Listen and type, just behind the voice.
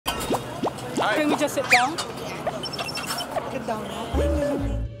right. Can we just sit down? Sit down.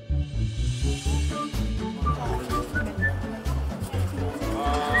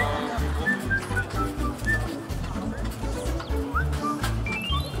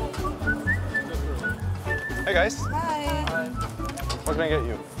 Hey guys. Hi. What can I get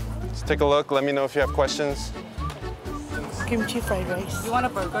you? Just take a look. Let me know if you have questions. Kimchi fried rice. You want a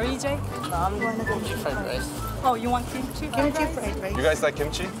burger, EJ? No, I want a kimchi fried rice. Oh, you want kimchi? Kimchi fried rice. You guys like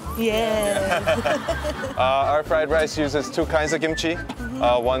kimchi? Yeah. Our fried rice uses two kinds of kimchi.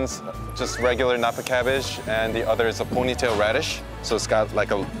 One's just regular napa cabbage, and the other is a ponytail radish. So it's got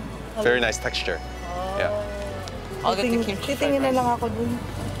like a very nice texture. Yeah. I'll get the kimchi fried rice. Na lang ako dun.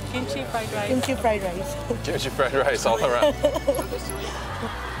 Kimchi fried rice. Kimchi fried rice. Kimchi fried rice all around.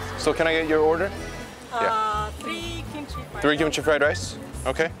 So can I get your order? Yeah. Three Kimchi fried rice.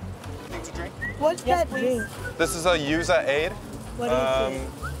 Okay. What's that drink? This is a yuzu aid. What is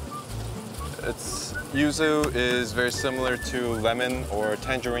it? It's yuzu is very similar to lemon or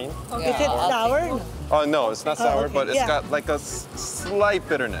tangerine. Okay. Is it sour? Oh no, it's not sour, okay. but it's Yeah. got like a slight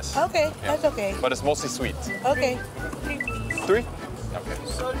bitterness. Okay, Yeah. that's okay. But it's mostly sweet. Okay. 3? Okay.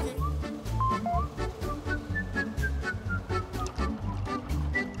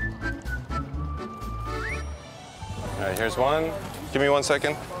 All right, here's one. Give me 1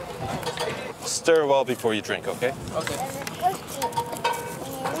 second. Stir well before you drink, okay? Okay.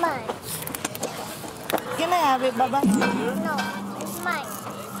 Mine. Can I have it, Baba? No, it's mine.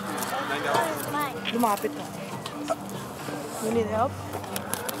 Mine. Lumapit ka. You need help?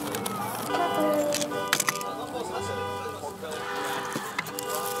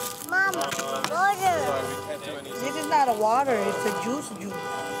 Mom, water. This is not a water, it's a juice.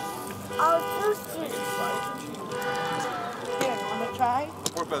 Oh, juicy. Here, wanna try?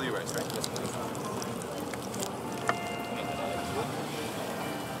 Pork belly rice, right?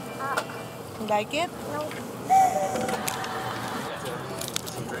 You like it?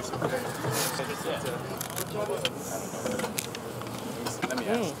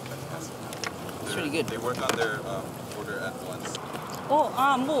 No. It's really good. They work on their order at once.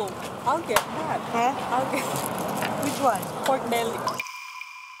 Oh, move. I'll get that. Huh? I'll get Which one? pork belly.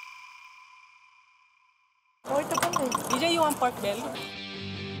 Oh, ito pa rin. EJ, you want pork belly?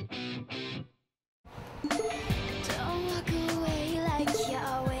 Don't walk away like you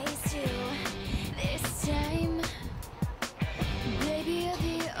always do. This time, baby, you're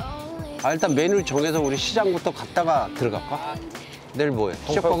the only. 아, 일단 메뉴 정해서 우리 시장부터 갔다가 들어갈까? 내일 뭐해?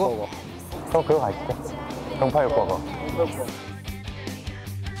 시작버거? 그럼 그거 가시죠. 동파육버거.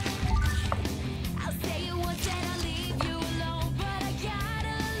 I'll say it once and I'll leave you alone, but I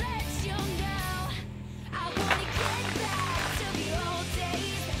gotta let you know. I wanna get back to the old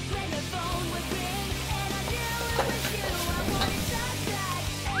days when the phone would ring and I knew it was you. I wanna talk back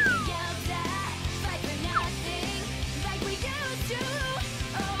and yell that fight for nothing like we used to.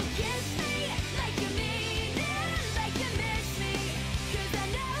 Oh, kiss me like you mean it, like you miss me, 'cause I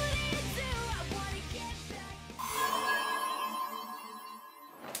know that you do. I wanna get back.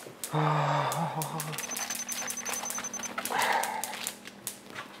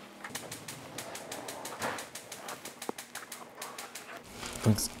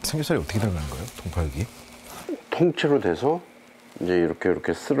 그럼 삼겹살이 어떻게 들어가는 거예요? 동파육이? 통째로 돼서 이제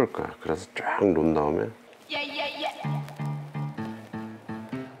이렇게 쓸을 거야. 그래서 쫙 놓은 다음에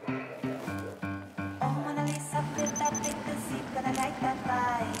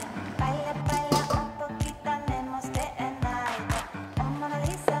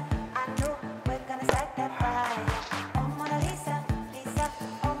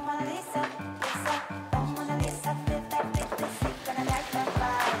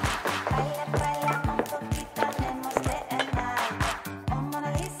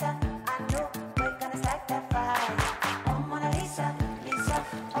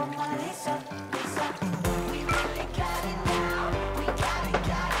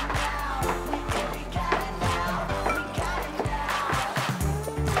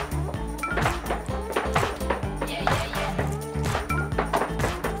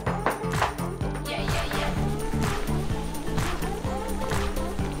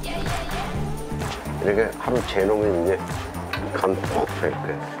이렇게 하루 재놓으면 이제 간 푹 될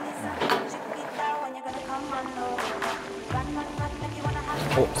거야.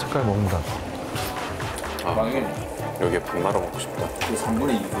 색깔 먹는다. 여기에 밥 말아 먹고 싶다.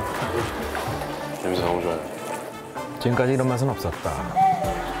 3분의 2. 냄새 너무 좋아요. 지금까지 이런 맛은 없었다.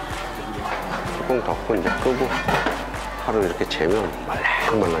 뚜껑 덮고 이제 끄고 하루 이렇게 재면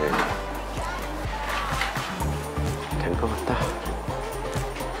말랑말랑해. 된 것 같다.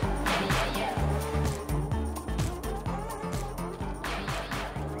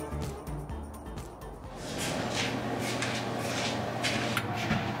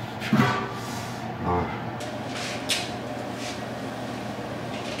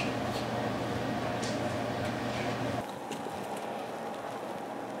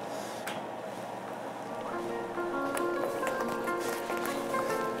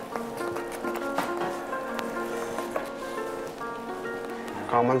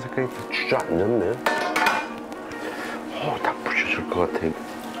 까만 색깔이 다 주저앉았네. 다 부셔질 것 같아.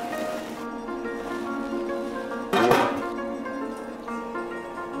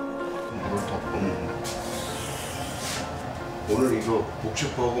 물을 더 붓는다. 오늘 이거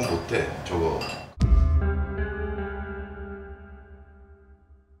복식버거 못해, 저거.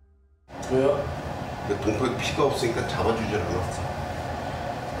 왜요? 근데 동파에 피가 없으니까 잡아주질 않았어.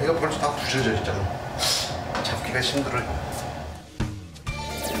 얘가 벌써 다 부셔져 있잖아. 잡기가 힘들어요.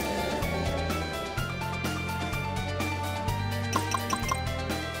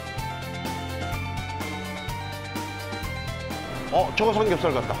 저거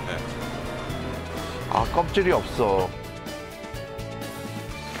삼겹살 같다. 네. 아, 껍질이 없어.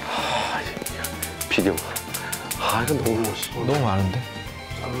 비려. 이거 너무 멋있어. 너무 많은데?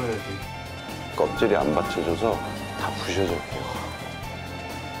 잘라야지. 껍질이 안 받쳐져서 다 부셔져.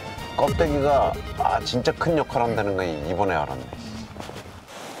 껍데기가 진짜 큰 역할 한다는 거 이번에 알았네.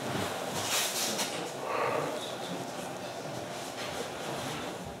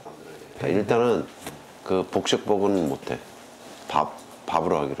 일단은 그 복식버거는 못해.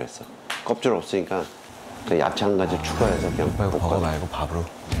 밥으로 하기로 했어. 껍질 없으니까 그 야채 한 가지 추가해서 그냥 버거 볶아. 말고 밥으로.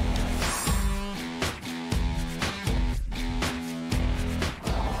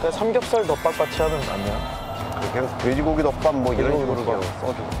 삼겹살 덮밥 같이 하면 안 돼요? 그냥 돼지고기 덮밥 뭐 이런 식으로 그냥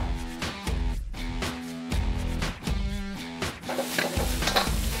써줘.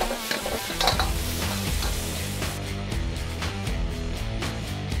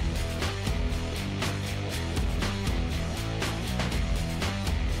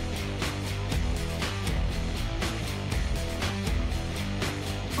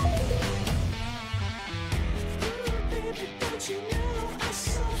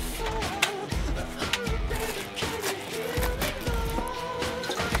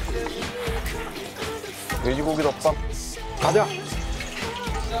 돼지고기 덮밥 가자.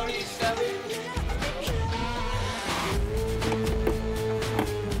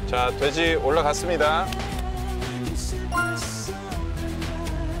 자, 돼지 올라갔습니다.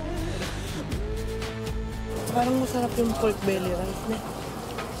 Parang masarap yung pork belly rice na.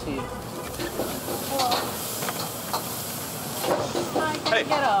 Hey.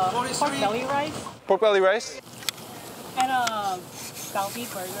 Get a pork belly rice Pork belly rice? and a Galbi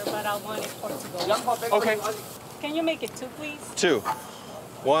burger, but I want it pork to go. Okay. Can you make it 2, please? 2.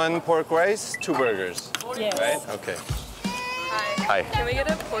 1 pork rice, 2 burgers. Yes. Right? Okay. Hi. Hi. Can we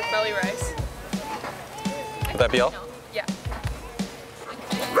get a pork belly rice? Would that be all? Yeah.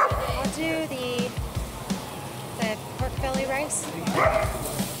 I'll do the pork belly rice.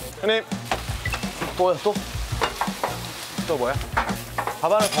 형님. 뭐야 또? 또 뭐야?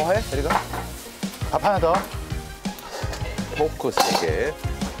 밥 하나 더 해? 우리가? 밥 하나 더? 포크 3개.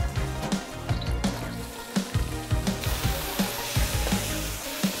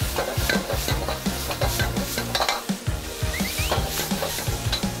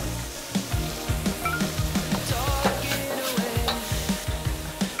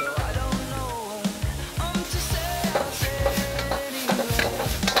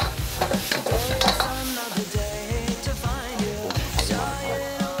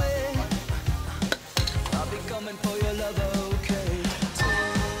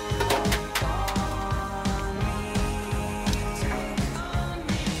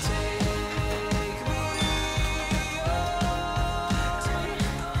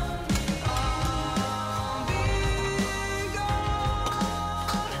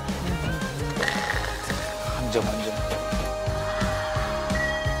 한 점.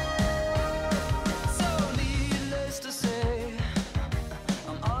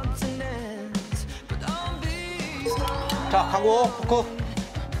 자, 하고 포크.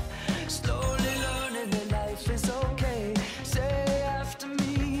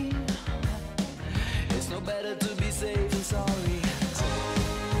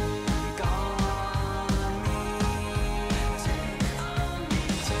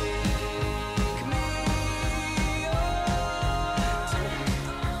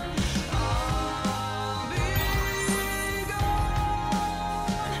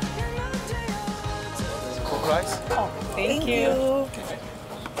 Rice? Oh, thank you.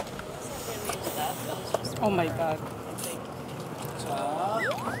 Oh my God.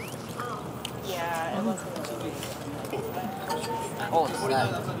 Yeah, it wasn't.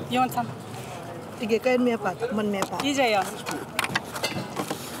 You want some? Sige, kain mo pa. Man mo pa. 이제요.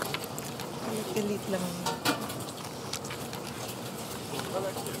 Pilit lang.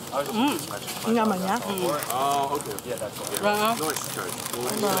 Ang naman niya. Oh, okay. Yeah, that's all. Uh-huh. No, it's good. We'll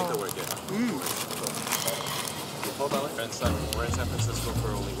make that work, yeah. Hold on. We're in San Francisco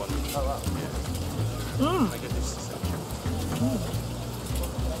for only 1 week. Oh, wow. Yeah. Can I get this?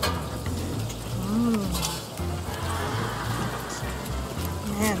 Man,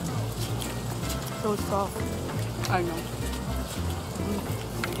 so soft. I know.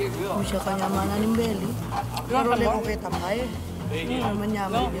 Hindi siya kanyamanan ng belly. Pero lang ako kita pa eh. Manyaman niya.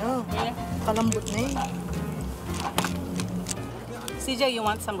 Kalambot na eh. CJ, you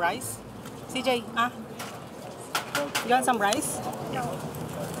want some rice? CJ, you want some rice?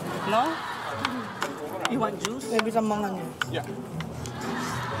 No? You want juice? Maybe sa mga niya. Yeah.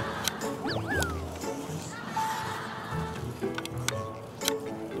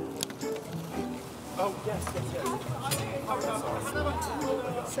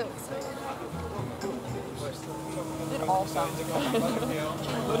 So excited. It all sounds good.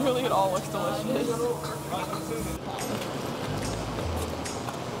 Literally, it all looks delicious.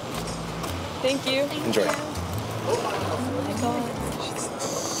 Thank you. Enjoy. Oh my gosh, it's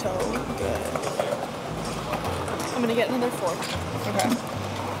so good. I'm gonna get another fork. Okay.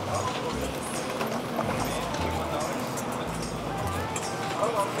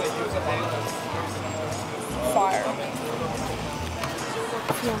 Fire.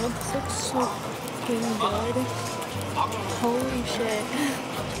 Yeah, this looks so fucking good. Holy shit.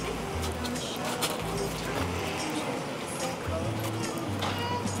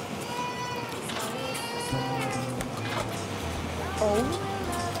 Oh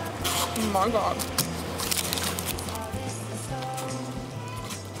my god.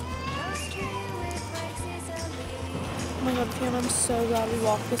 Oh my god, Pam, I'm so glad we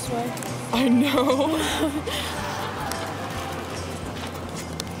walked this way. I know.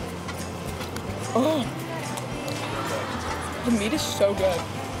 Oh, the meat is so good.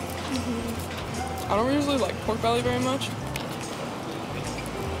 I don't usually like pork belly very much,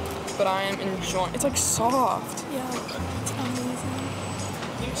 but I am enjoying. It's like soft. Yeah, it's amazing.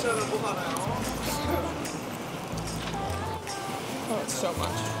 Oh, it's so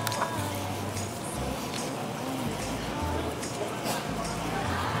much.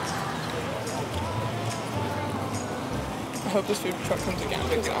 I hope this food truck comes again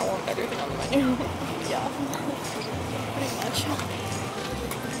because I want everything on the menu. Yeah, pretty much.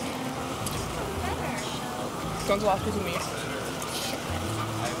 When's the last piece of meat?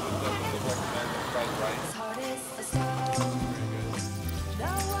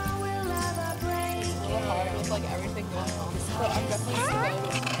 It's like everything going on, but I'm definitely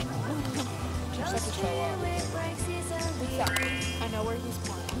just have to show up. I know where he's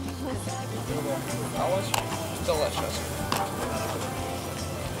playing. That was delicious.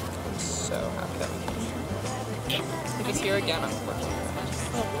 I'm so happy that we came here. If he's here again, I'm working.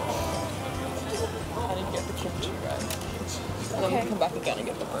 I need to get the kimchi bread. And then we can come back again and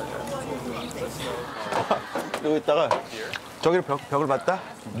get the burger. 이거 있다가 저기를 벽을 봤다?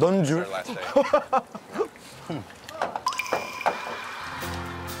 넌 줄. Our last day.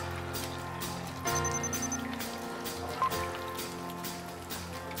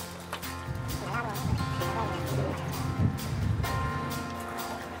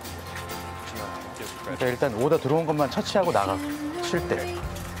 그러니까 일단 오더 들어온 것만 처치하고 나가. 쉴 때.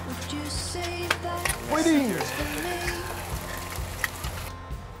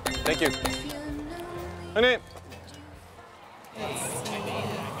 Thank you. honey.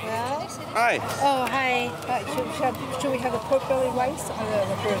 Hi. Oh, hi. Should we have the pork belly rice or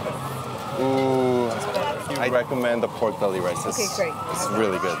the burger? Ooh, I recommend the pork belly rice. Okay, great. It's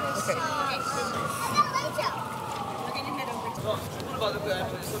really good. Okay.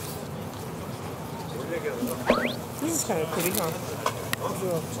 This is kind of pretty, huh?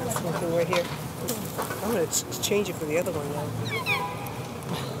 Something right here. I'm going to change it for the other one now.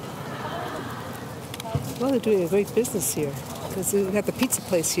 Well, they're doing a great business here because we had the pizza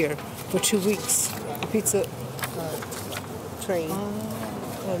place here for 2 weeks. The pizza train.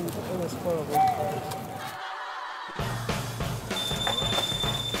 And it was horrible.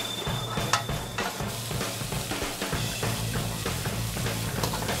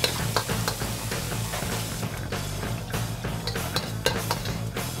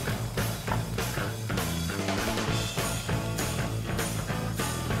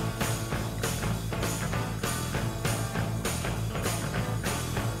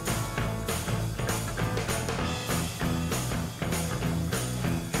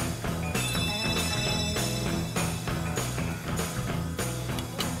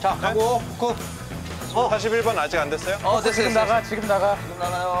 자, 가고, 굿. 41번 아직 안 됐어요? 됐어, 지금 나가, 지금 나가. 지금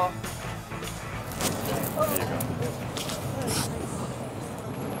나가요.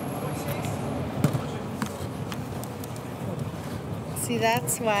 See,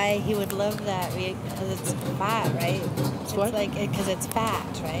 that's why he would love that because it's fat, right? It's what? like because it's fat,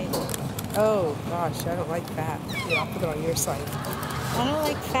 right? Oh, gosh, I don't like that. Yeah, I'll put it on your side. I don't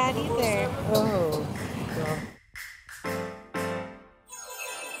like fat either. Oh. Well.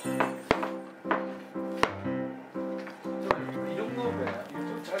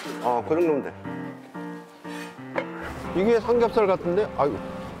 그 정도면 돼. 이게 삼겹살 같은데? 아유,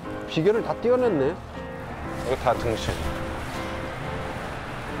 비계를 다 띄어냈네. 이거 다 등심.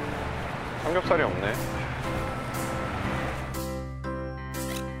 삼겹살이 없네.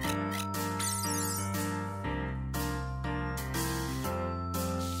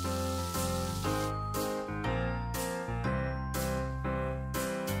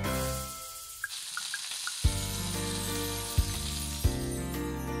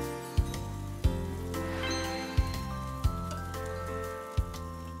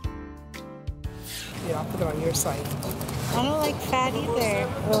 Yeah, I'll put it on your side. I don't like fat either.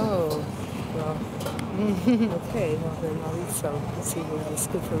 Oh. Well. Okay, well then I'll eat some. Let's see whether it's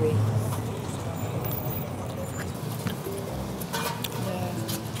good for me.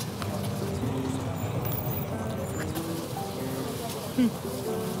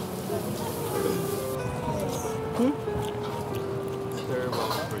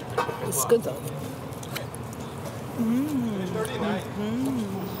 It's good though.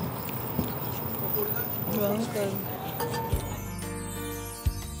 Well, good.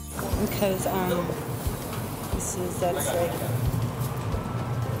 Because that's like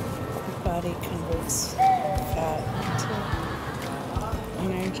your body converts fat into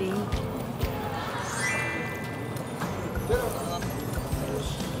energy.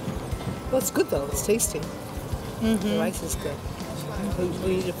 Well, it's good though. It's tasty. The rice is good. Will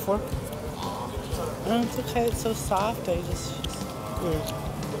you eat a fork? I don't think it's so soft. I just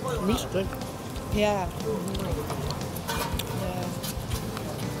Meat's good. yeah.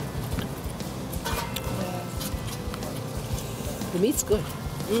 The meat's good.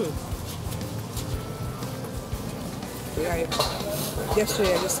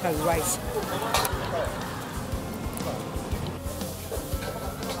 Yesterday I just had rice.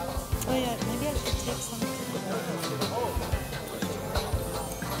 Oh yeah, maybe I should take some.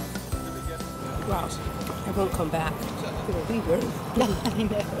 Wow. I won't come back. It'll be weird. I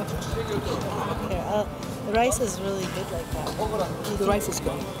know. Okay, the rice is really good like that. The rice is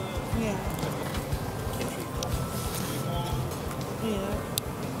good. Yeah. Yeah.